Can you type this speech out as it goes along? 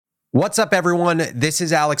What's up, everyone? This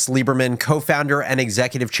is Alex Lieberman, co-founder and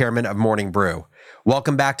executive chairman of Morning Brew.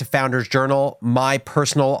 Welcome back to Founders Journal, my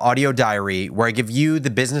personal audio diary, where I give you, the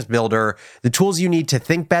business builder, the tools you need to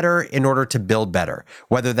think better in order to build better,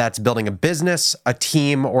 whether that's building a business, a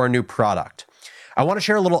team, or a new product. I want to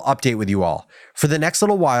share a little update with you all. For the next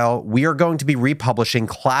little while, we are going to be republishing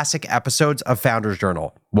classic episodes of Founders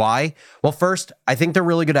Journal. Why? Well, first, I think they're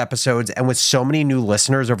really good episodes, and with so many new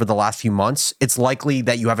listeners over the last few months, it's likely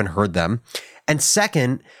that you haven't heard them. And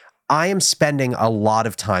second, I am spending a lot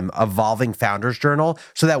of time evolving Founders Journal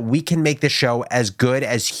so that we can make this show as good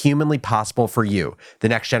as humanly possible for you, the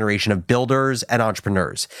next generation of builders and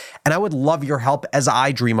entrepreneurs. And I would love your help as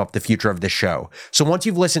I dream up the future of this show. So once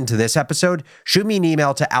you've listened to this episode, shoot me an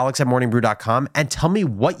email to alex@morningbrew.com and tell me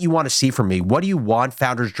what you want to see from me. What do you want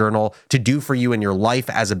Founders Journal to do for you in your life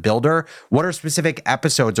as a builder? What are specific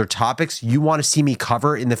episodes or topics you want to see me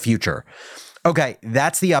cover in the future? Okay,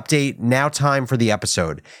 that's the update. Now time for the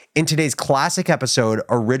episode. In today's classic episode,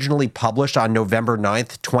 originally published on November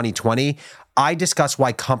 9th, 2020, I discuss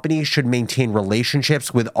why companies should maintain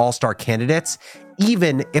relationships with all-star candidates,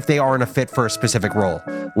 even if they aren't a fit for a specific role.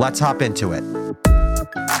 Let's hop into it.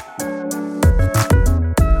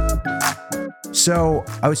 So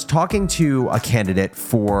I was talking to a candidate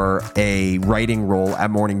for a writing role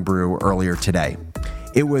at Morning Brew earlier today.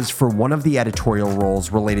 It was for one of the editorial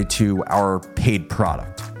roles related to our paid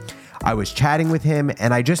product. I was chatting with him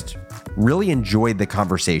and I just really enjoyed the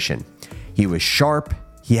conversation. He was sharp,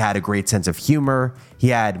 he had a great sense of humor, he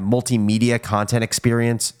had multimedia content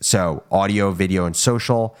experience, so audio, video, and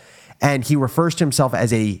social, and he refers to himself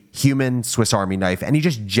as a human Swiss Army knife, and he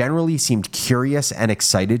just generally seemed curious and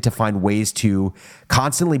excited to find ways to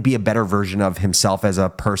constantly be a better version of himself as a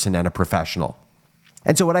person and a professional.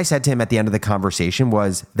 And so what I said to him at the end of the conversation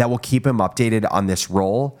was that we'll keep him updated on this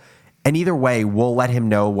role. And either way, we'll let him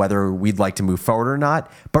know whether we'd like to move forward or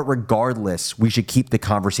not. But regardless, we should keep the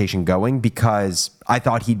conversation going because I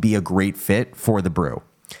thought he'd be a great fit for the brew.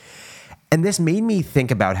 And this made me think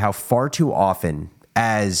about how far too often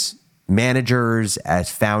as managers, as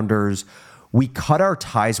founders, we cut our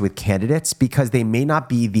ties with candidates because they may not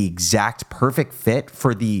be the exact perfect fit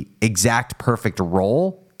for the exact perfect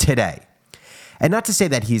role today. And not to say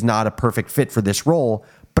that he's not a perfect fit for this role,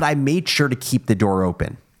 but I made sure to keep the door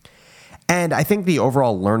open. And I think the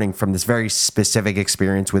overall learning from this very specific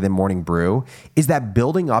experience within Morning Brew is that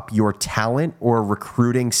building up your talent or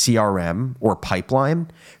recruiting CRM or pipeline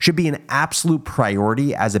should be an absolute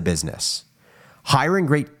priority as a business. Hiring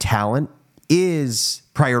great talent is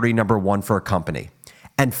priority number one for a company.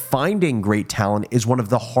 And finding great talent is one of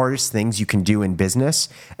the hardest things you can do in business,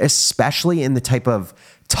 especially in the type of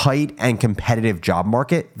tight and competitive job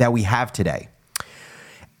market that we have today.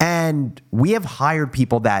 And we have hired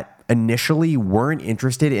people that initially weren't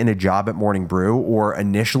interested in a job at Morning Brew, or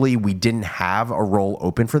initially we didn't have a role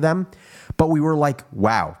open for them, but we were like,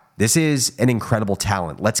 wow, this is an incredible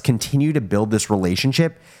talent. Let's continue to build this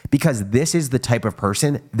relationship because this is the type of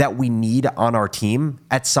person that we need on our team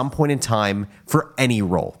at some point in time for any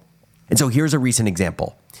role. And so here's a recent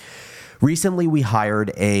example. Recently, we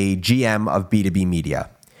hired a GM of B2B media.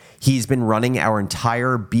 He's been running our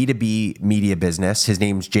entire B2B media business. His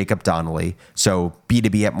name's Jacob Donnelly. So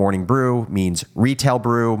B2B at Morning Brew means retail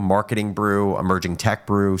brew, marketing brew, emerging tech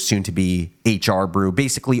brew, soon to be HR brew,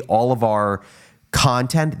 basically all of our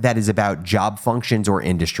content that is about job functions or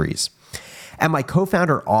industries. And my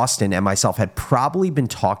co-founder, Austin, and myself had probably been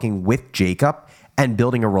talking with Jacob and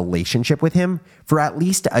building a relationship with him for at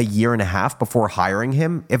least a year and a half before hiring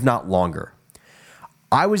him, if not longer.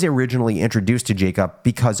 I was originally introduced to Jacob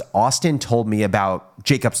because Austin told me about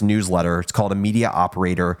Jacob's newsletter. It's called A Media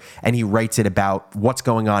Operator, and he writes it about what's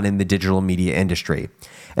going on in the digital media industry.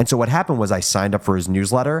 And so what happened was I signed up for his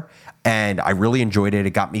newsletter, and I really enjoyed it. It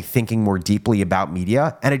got me thinking more deeply about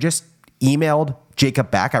media, and I just emailed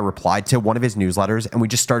Jacob back. I replied to one of his newsletters, and we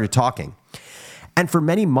just started talking. And for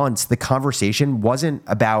many months, the conversation wasn't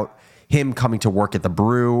about him coming to work at the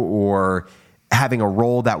brew or having a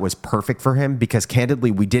role that was perfect for him, because candidly,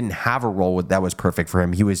 we didn't have a role that was perfect for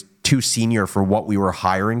him. He was too senior for what we were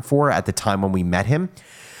hiring for at the time when we met him.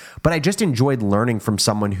 But I just enjoyed learning from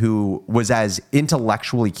someone who was as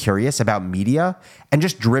intellectually curious about media and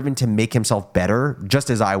just driven to make himself better, just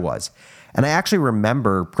as I was. And I actually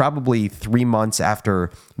remember probably 3 months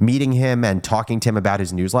after meeting him and talking to him about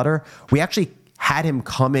his newsletter, we actually had him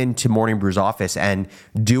come into Morning Brew's office and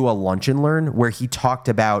do a lunch and learn where he talked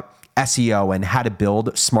about SEO and how to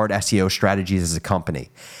build smart SEO strategies as a company.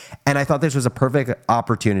 And I thought this was a perfect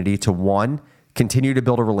opportunity to, one, continue to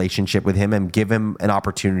build a relationship with him and give him an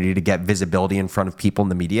opportunity to get visibility in front of people in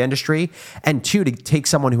the media industry. And two, to take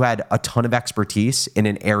someone who had a ton of expertise in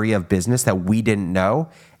an area of business that we didn't know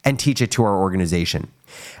and teach it to our organization.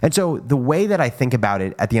 And so the way that I think about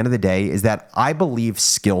it at the end of the day is that I believe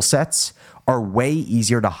skill sets are way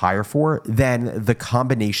easier to hire for than the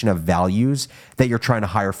combination of values that you're trying to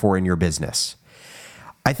hire for in your business.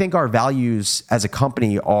 I think our values as a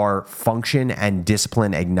company are function and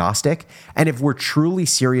discipline agnostic. And if we're truly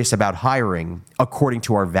serious about hiring according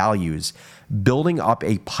to our values, building up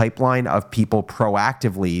a pipeline of people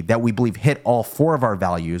proactively that we believe hit all four of our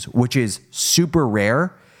values, which is super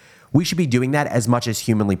rare, we should be doing that as much as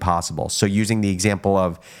humanly possible. So using the example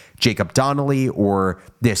of Jacob Donnelly or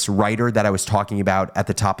this writer that I was talking about at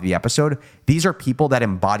the top of the episode, these are people that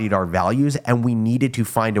embodied our values, and we needed to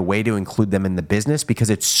find a way to include them in the business because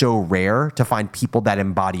it's so rare to find people that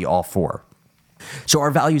embody all four. So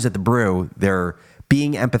our values at The Brew, they're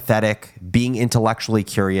being empathetic, being intellectually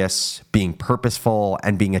curious, being purposeful,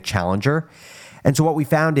 and being a challenger. And so what we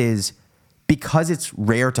found is because it's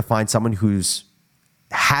rare to find someone who's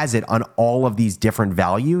has it on all of these different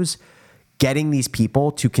values, getting these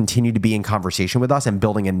people to continue to be in conversation with us and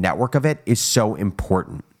building a network of it is so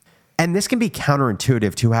important. And this can be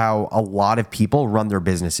counterintuitive to how a lot of people run their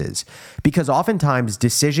businesses, because oftentimes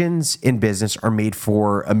decisions in business are made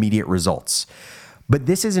for immediate results. But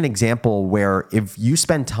this is an example where if you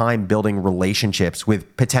spend time building relationships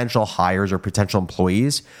with potential hires or potential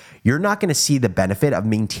employees, you're not going to see the benefit of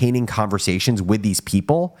maintaining conversations with these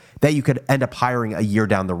people that you could end up hiring a year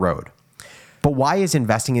down the road. But why is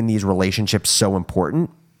investing in these relationships so important?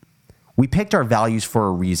 We picked our values for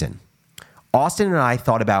a reason. Austin and I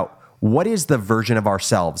thought about what is the version of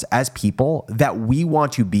ourselves as people that we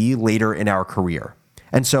want to be later in our career.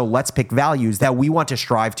 And so let's pick values that we want to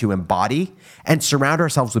strive to embody and surround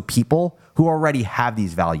ourselves with people who already have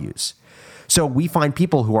these values. So we find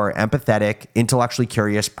people who are empathetic, intellectually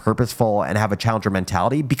curious, purposeful, and have a challenger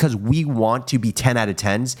mentality because we want to be 10 out of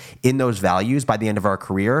 10s in those values by the end of our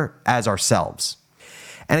career as ourselves.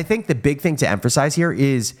 And I think the big thing to emphasize here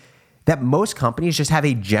is that most companies just have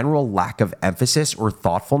a general lack of emphasis or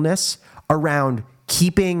thoughtfulness around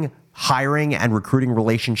keeping hiring and recruiting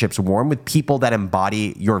relationships warm with people that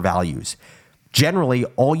embody your values. Generally,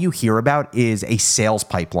 all you hear about is a sales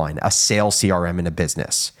pipeline, a sales CRM in a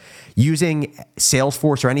business. Using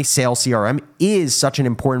Salesforce or any sales CRM is such an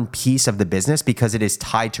important piece of the business because it is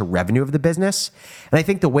tied to revenue of the business. And I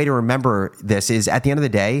think the way to remember this is at the end of the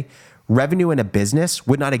day, revenue in a business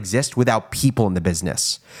would not exist without people in the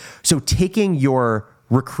business. So taking your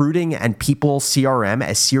recruiting and people CRM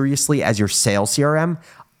as seriously as your sales CRM,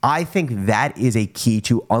 I think that is a key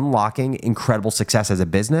to unlocking incredible success as a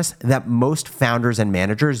business that most founders and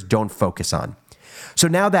managers don't focus on. So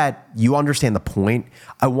now that you understand the point,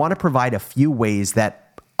 I want to provide a few ways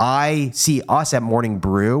that I see us at Morning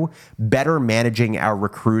Brew better managing our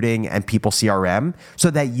recruiting and people CRM so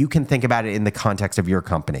that you can think about it in the context of your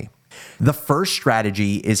company. The first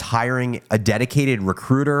strategy is hiring a dedicated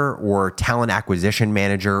recruiter or talent acquisition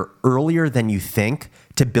manager earlier than you think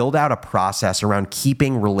to build out a process around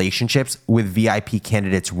keeping relationships with VIP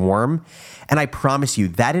candidates warm. And I promise you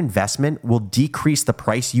that investment will decrease the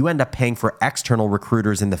price you end up paying for external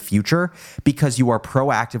recruiters in the future because you are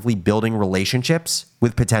proactively building relationships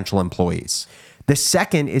with potential employees. The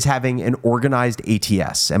second is having an organized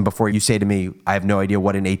ATS. And before you say to me, I have no idea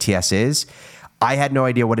what an ATS is, I had no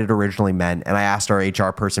idea what it originally meant, and I asked our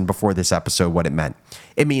HR person before this episode what it meant.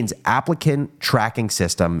 It means applicant tracking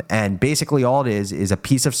system, and basically all it is a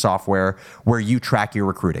piece of software where you track your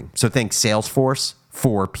recruiting. So think Salesforce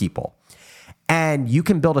for people. And you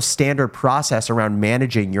can build a standard process around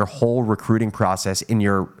managing your whole recruiting process in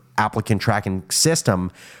your applicant tracking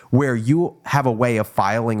system where you have a way of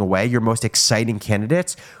filing away your most exciting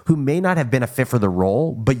candidates who may not have been a fit for the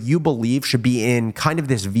role, but you believe should be in kind of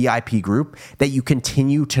this VIP group that you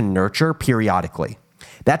continue to nurture periodically.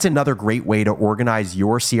 That's another great way to organize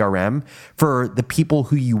your CRM for the people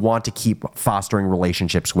who you want to keep fostering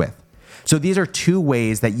relationships with. So these are two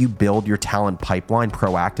ways that you build your talent pipeline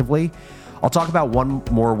proactively. I'll talk about one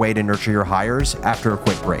more way to nurture your hires after a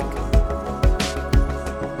quick break.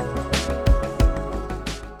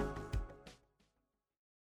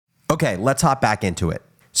 Okay, let's hop back into it.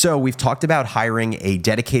 So we've talked about hiring a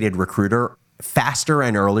dedicated recruiter faster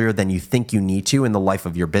and earlier than you think you need to in the life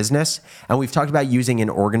of your business. And we've talked about using an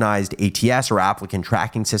organized ATS or applicant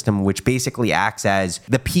tracking system, which basically acts as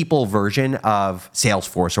the people version of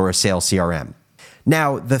Salesforce or a sales CRM.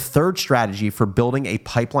 Now, the third strategy for building a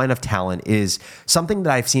pipeline of talent is something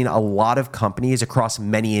that I've seen a lot of companies across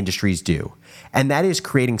many industries do. And that is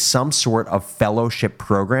creating some sort of fellowship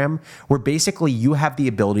program where basically you have the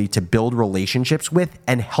ability to build relationships with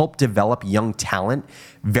and help develop young talent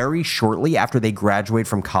very shortly after they graduate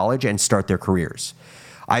from college and start their careers.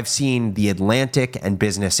 I've seen The Atlantic and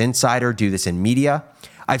Business Insider do this in media.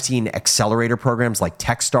 I've seen accelerator programs like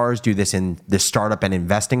Techstars do this in the startup and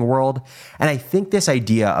investing world. And I think this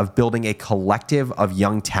idea of building a collective of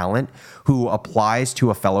young talent who applies to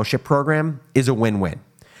a fellowship program is a win-win.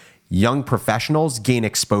 Young professionals gain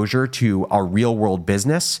exposure to a real world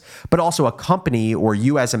business, but also a company or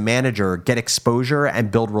you as a manager get exposure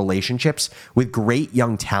and build relationships with great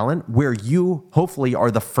young talent where you hopefully are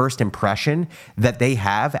the first impression that they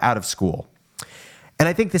have out of school. And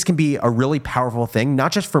I think this can be a really powerful thing,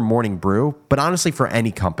 not just for Morning Brew, but honestly for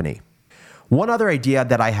any company. One other idea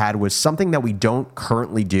that I had was something that we don't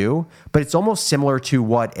currently do, but it's almost similar to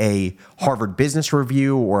what a Harvard Business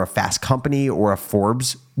Review or a Fast Company or a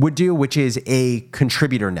Forbes would do, which is a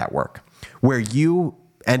contributor network, where you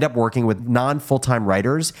end up working with non-full-time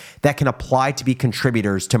writers that can apply to be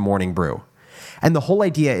contributors to Morning Brew. And the whole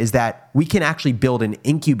idea is that we can actually build an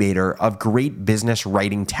incubator of great business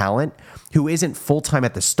writing talent who isn't full-time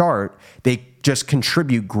at the start. They just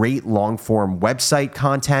contribute great long-form website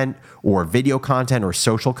content or video content or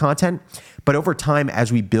social content. But over time,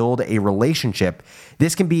 as we build a relationship,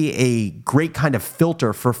 this can be a great kind of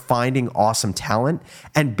filter for finding awesome talent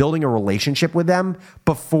and building a relationship with them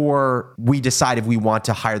before we decide if we want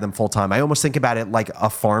to hire them full-time. I almost think about it like a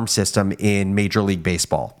farm system in Major League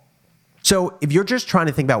Baseball. So if you're just trying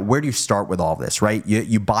to think about where do you start with all this, right?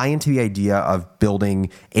 You buy into the idea of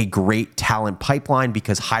building a great talent pipeline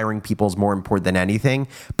because hiring people is more important than anything,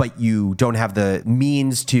 but you don't have the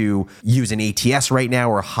means to use an ATS right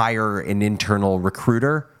now or hire an internal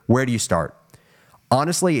recruiter. Where do you start?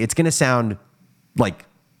 Honestly, it's going to sound like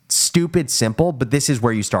stupid simple, but this is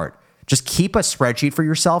where you start. Just keep a spreadsheet for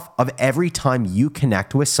yourself of every time you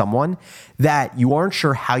connect with someone that you aren't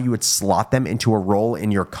sure how you would slot them into a role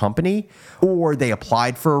in your company, or they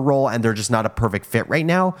applied for a role and they're just not a perfect fit right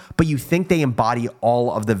now, but you think they embody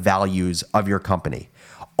all of the values of your company.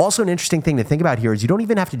 Also, an interesting thing to think about here is you don't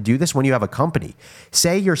even have to do this when you have a company.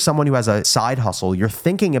 Say you're someone who has a side hustle, you're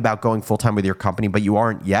thinking about going full-time with your company, but you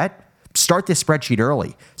aren't yet. Start this spreadsheet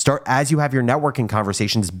early. Start as you have your networking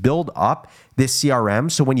conversations, build up this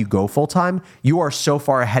CRM so when you go full-time, you are so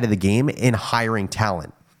far ahead of the game in hiring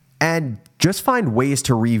talent. And just find ways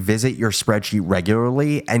to revisit your spreadsheet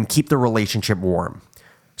regularly and keep the relationship warm.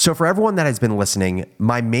 So for everyone that has been listening,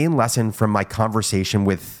 my main lesson from my conversation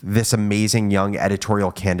with this amazing young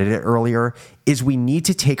editorial candidate earlier is we need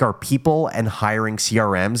to take our people and hiring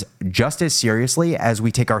CRMs just as seriously as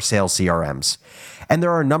we take our sales CRMs. And there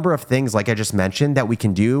are a number of things, like I just mentioned, that we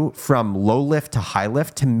can do from low lift to high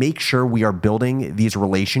lift to make sure we are building these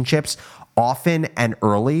relationships often and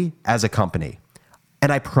early as a company.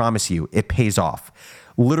 And I promise you, it pays off.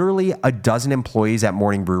 Literally a dozen employees at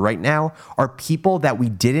Morning Brew right now are people that we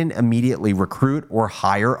didn't immediately recruit or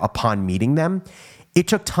hire upon meeting them. It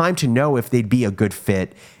took time to know if they'd be a good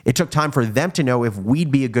fit. It took time for them to know if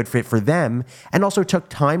we'd be a good fit for them, and also took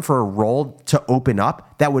time for a role to open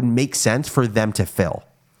up that would make sense for them to fill.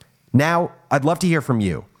 Now, I'd love to hear from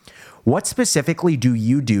you. What specifically do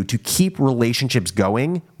you do to keep relationships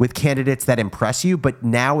going with candidates that impress you, but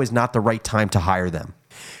now is not the right time to hire them?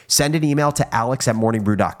 Send an email to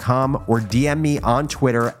alex@morningbrew.com or DM me on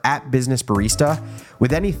Twitter @businessbarista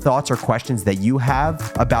with any thoughts or questions that you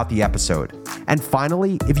have about the episode. And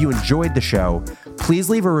finally, if you enjoyed the show, please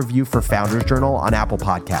leave a review for Founders Journal on Apple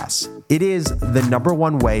Podcasts. It is the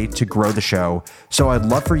 #1 way to grow the show, so I'd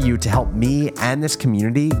love for you to help me and this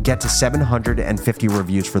community get to 750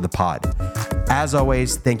 reviews for the pod. As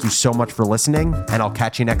always, thank you so much for listening, and I'll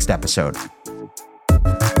catch you next episode.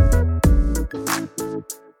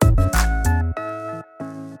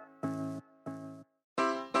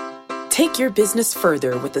 Take your business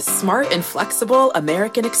further with the smart and flexible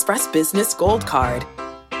American Express Business Gold Card.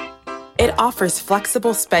 It offers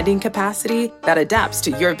flexible spending capacity that adapts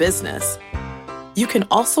to your business. You can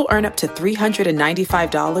also earn up to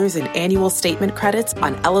 $395 in annual statement credits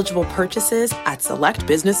on eligible purchases at select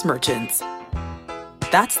business merchants.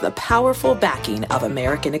 That's the powerful backing of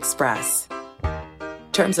American Express.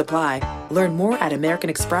 Terms apply. Learn more at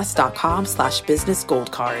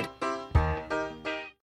americanexpress.com/businessgoldcard.